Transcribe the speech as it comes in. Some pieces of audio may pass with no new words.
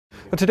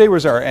But today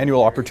was our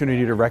annual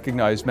opportunity to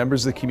recognize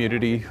members of the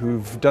community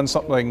who've done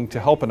something to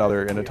help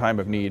another in a time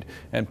of need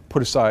and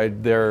put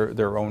aside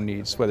their own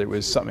needs, whether it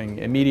was something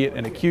immediate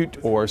and acute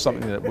or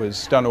something that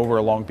was done over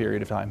a long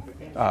period of time.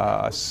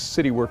 A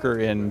city worker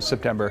in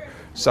September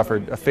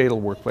suffered a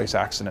fatal workplace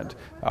accident.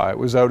 It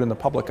was out in the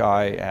public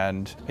eye,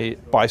 and a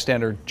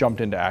bystander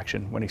jumped into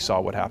action when he saw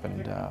what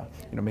happened,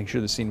 make sure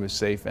the scene was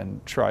safe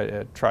and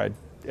tried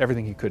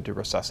everything he could to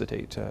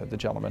resuscitate the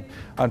gentleman.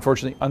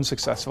 Unfortunately,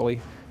 unsuccessfully,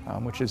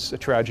 which is a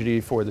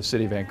tragedy for the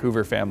City of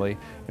Vancouver family,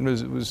 and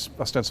it was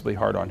ostensibly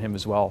hard on him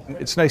as well.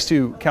 It's nice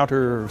to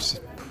counter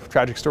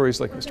tragic stories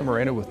like Mr.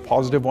 Moreno with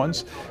positive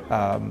ones.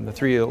 The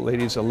three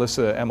ladies,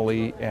 Alyssa,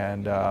 Emily,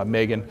 and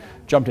Megan,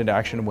 jumped into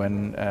action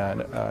when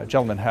a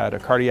gentleman had a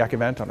cardiac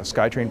event on a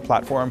SkyTrain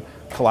platform,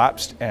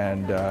 collapsed,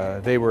 and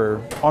they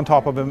were on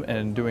top of him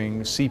and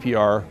doing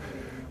CPR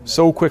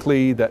so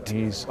quickly that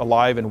he's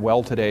alive and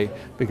well today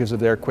because of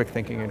their quick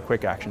thinking and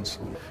quick actions.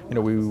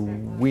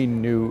 We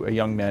knew a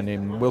young man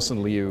named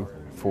Wilson Liu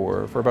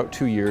for about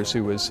 2 years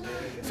who was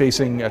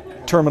facing a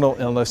terminal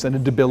illness and a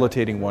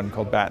debilitating one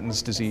called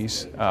Batten's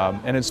disease.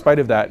 And in spite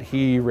of that,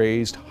 he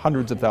raised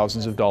hundreds of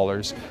thousands of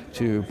dollars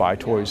to buy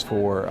toys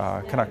for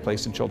Canuck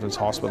Place and Children's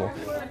Hospital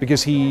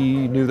because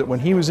he knew that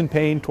when he was in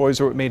pain, toys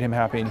were what made him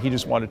happy, and he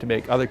just wanted to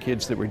make other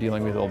kids that were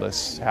dealing with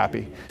illness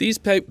happy. These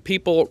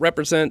people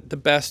represent the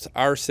best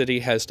our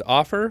city has to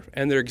offer,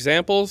 and they're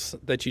examples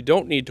that you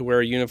don't need to wear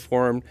a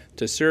uniform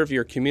to serve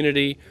your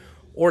community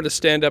or to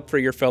stand up for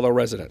your fellow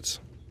residents.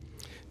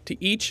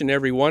 To each and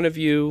every one of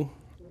you,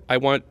 I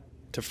want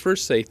to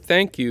first say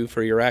thank you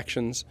for your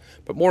actions,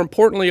 but more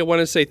importantly, I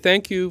want to say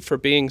thank you for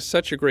being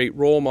such a great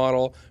role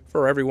model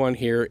for everyone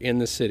here in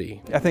the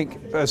city. I think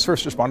as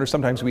first responders,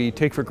 sometimes we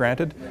take for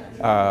granted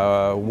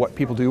what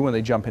people do when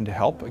they jump in to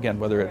help, again,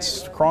 whether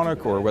it's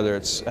chronic or whether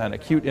it's an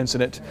acute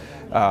incident,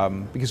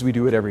 because we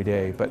do it every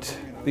day. But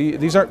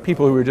these aren't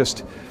people who are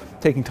just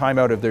taking time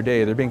out of their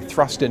day. They're being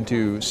thrust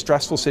into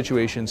stressful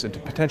situations, into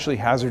potentially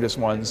hazardous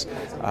ones.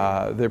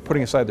 They're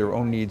putting aside their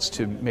own needs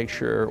to make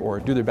sure, or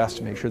do their best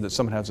to make sure that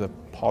someone has a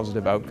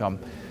positive outcome.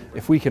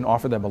 If we can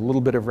offer them a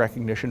little bit of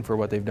recognition for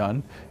what they've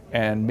done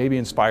and maybe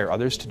inspire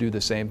others to do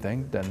the same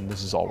thing, then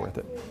this is all worth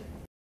it.